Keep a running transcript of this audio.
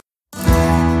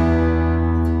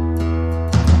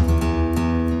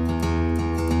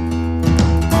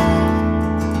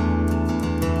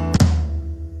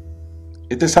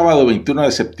Este sábado 21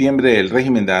 de septiembre el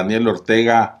régimen de Daniel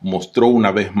Ortega mostró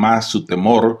una vez más su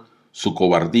temor, su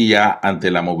cobardía ante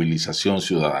la movilización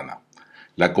ciudadana.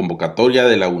 La convocatoria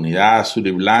de la Unidad Azul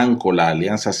y Blanco, la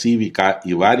Alianza Cívica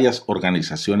y varias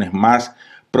organizaciones más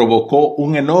provocó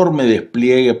un enorme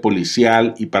despliegue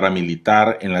policial y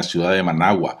paramilitar en la ciudad de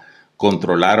Managua.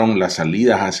 Controlaron las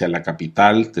salidas hacia la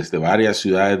capital desde varias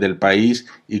ciudades del país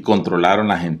y controlaron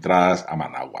las entradas a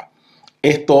Managua.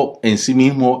 Esto en sí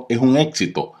mismo es un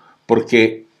éxito,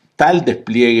 porque tal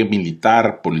despliegue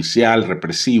militar, policial,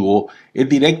 represivo, es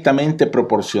directamente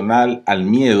proporcional al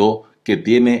miedo que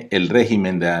tiene el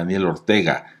régimen de Daniel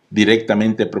Ortega,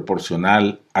 directamente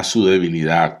proporcional a su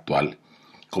debilidad actual.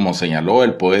 Como señaló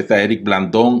el poeta Eric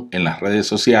Blandón en las redes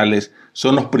sociales,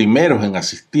 son los primeros en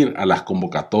asistir a las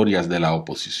convocatorias de la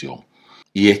oposición.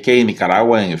 Y es que en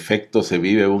Nicaragua en efecto se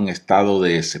vive un estado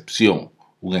de excepción,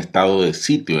 un estado de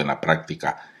sitio en la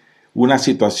práctica, una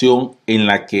situación en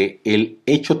la que el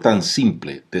hecho tan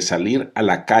simple de salir a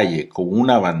la calle con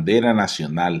una bandera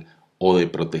nacional o de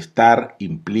protestar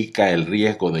implica el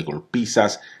riesgo de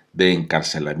golpizas, de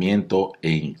encarcelamiento e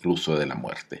incluso de la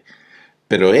muerte.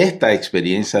 Pero esta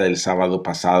experiencia del sábado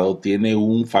pasado tiene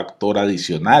un factor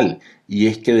adicional y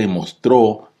es que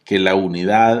demostró que la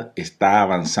unidad está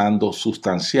avanzando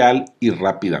sustancial y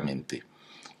rápidamente.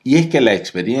 Y es que la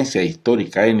experiencia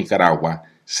histórica de Nicaragua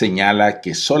señala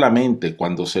que solamente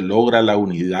cuando se logra la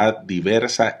unidad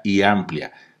diversa y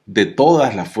amplia de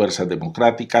todas las fuerzas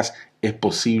democráticas es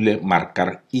posible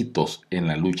marcar hitos en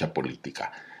la lucha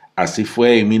política. Así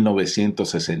fue en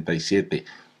 1967,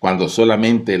 cuando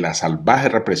solamente la salvaje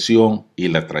represión y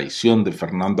la traición de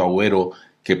Fernando Agüero,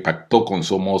 que pactó con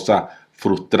Somoza,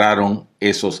 frustraron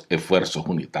esos esfuerzos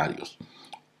unitarios.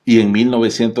 Y en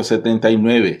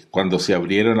 1979, cuando se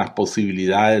abrieron las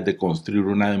posibilidades de construir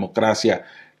una democracia,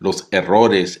 los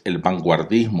errores, el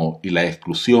vanguardismo y la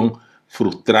exclusión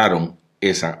frustraron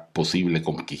esa posible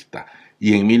conquista.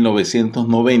 Y en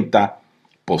 1990,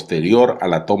 posterior a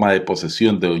la toma de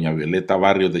posesión de doña Violeta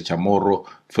Barrios de Chamorro,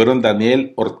 fueron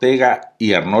Daniel Ortega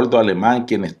y Arnoldo Alemán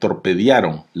quienes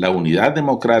torpedearon la unidad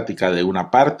democrática de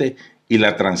una parte y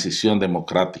la transición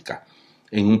democrática,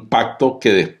 en un pacto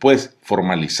que después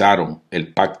formalizaron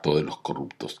el pacto de los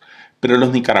corruptos. Pero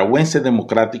los nicaragüenses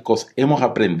democráticos hemos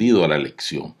aprendido la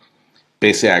lección,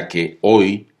 pese a que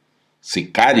hoy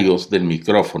sicarios del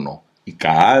micrófono y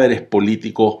cadáveres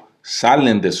políticos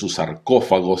salen de sus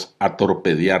sarcófagos a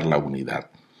torpedear la unidad.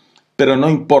 Pero no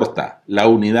importa, la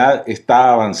unidad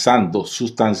está avanzando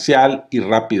sustancial y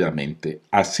rápidamente.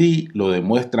 Así lo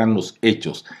demuestran los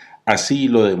hechos, así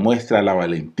lo demuestra la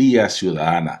valentía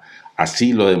ciudadana.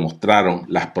 Así lo demostraron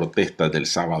las protestas del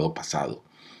sábado pasado.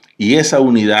 Y esa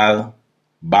unidad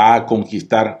va a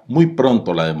conquistar muy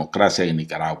pronto la democracia en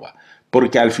Nicaragua,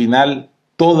 porque al final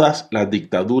todas las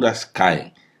dictaduras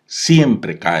caen,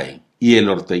 siempre caen, y el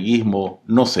orteguismo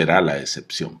no será la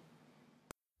excepción.